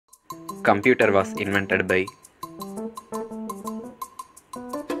Computer was invented by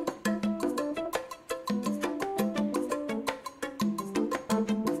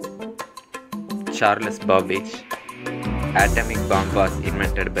Charles Babbage. Atomic bomb was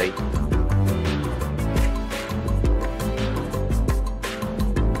invented by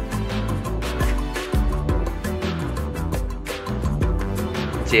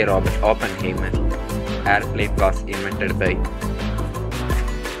J. Robert Oppenheimer. Airplane was invented by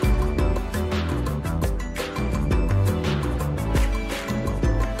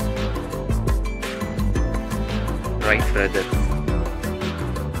Wright brothers.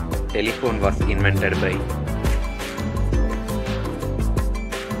 Telephone was invented by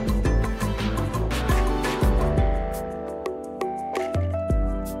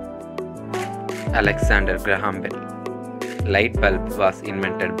Alexander Graham Bell. Light bulb was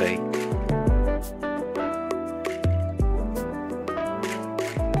invented by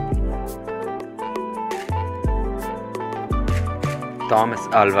Thomas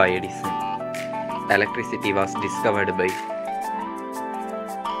Alva Edison. Electricity was discovered by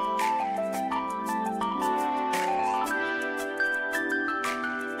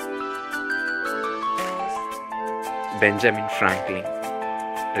Benjamin Franklin.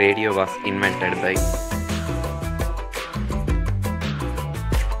 Radio was invented by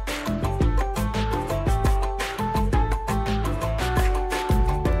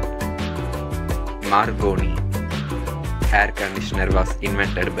Marconi. Air conditioner was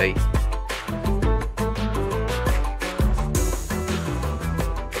invented by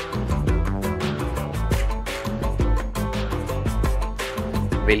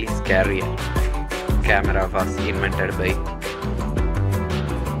Willis Carrier. Camera was invented by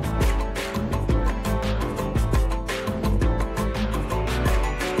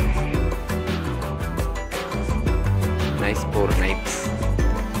Nice pour knives.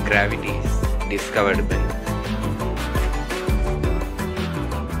 Gravity is discovered by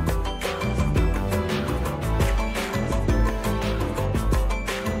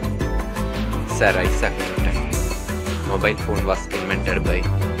Sir Isaac Newton. Mobile phone was invented by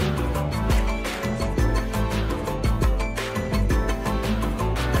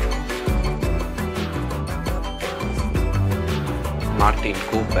Martin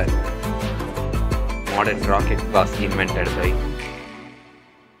Cooper. Modern rocket was invented by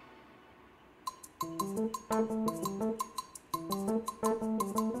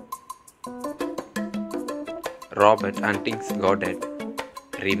Robert Huntington Goddard.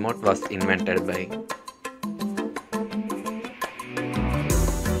 Remote was invented by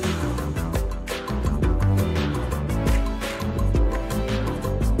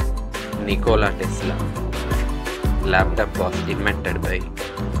Nikola Tesla. Laptop was invented by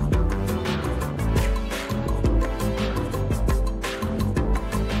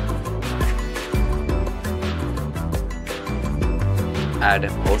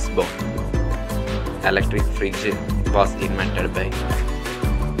Adam Osborne. Electric fridge was invented by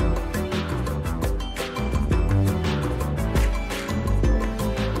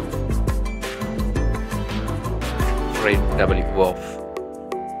Fred W. Wolf.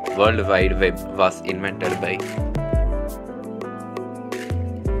 World Wide Web was invented by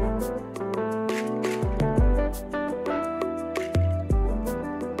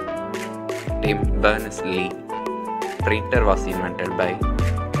Tim Berners-Lee. Printer was invented by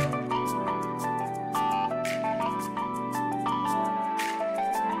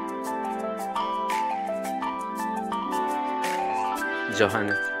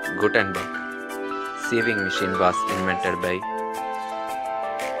Johannes Gutenberg. Sewing machine was invented by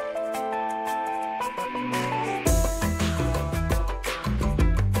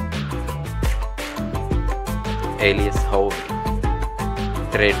Elias Howe.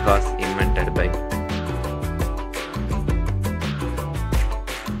 Thread was invented by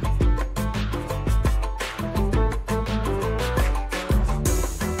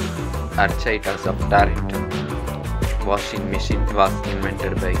Archytas of Tarentum. Washing machine was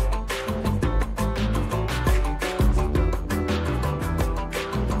invented by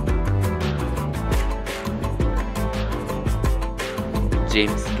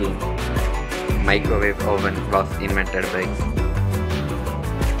James King. Microwave oven was invented by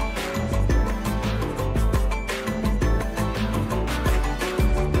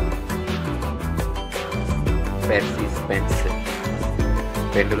Percy Spencer.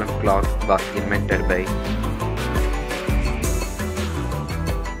 Pendulum clock was invented by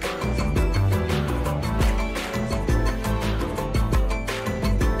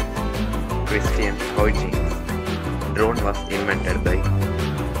Christian Huygens. Drone was invented by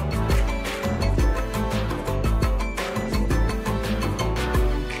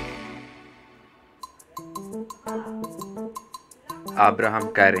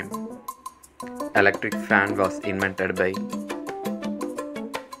Abraham Karim. Electric fan was invented by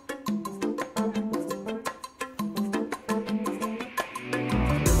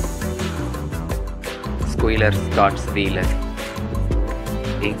Squealer Scott's Wheeler.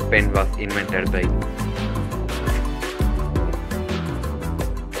 Ink pen was invented by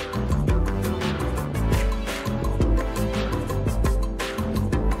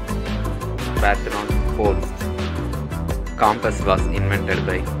Bertrand Post. Compass was invented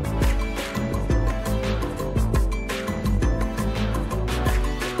by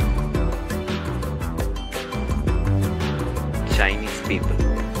Chinese people.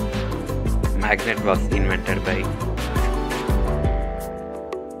 Magnet was invented by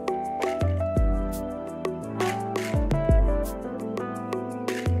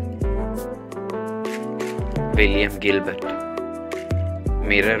William Gilbert.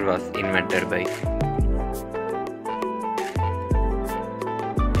 Mirror was invented by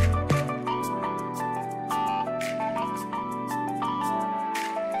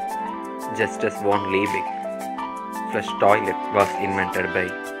Justus von Liebig. Flush toilet was invented by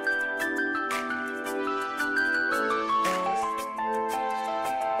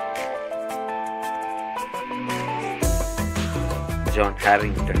John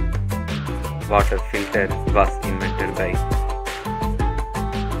Harrington. Water filter was invented by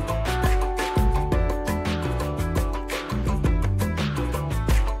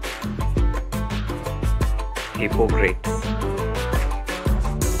Hippocrates.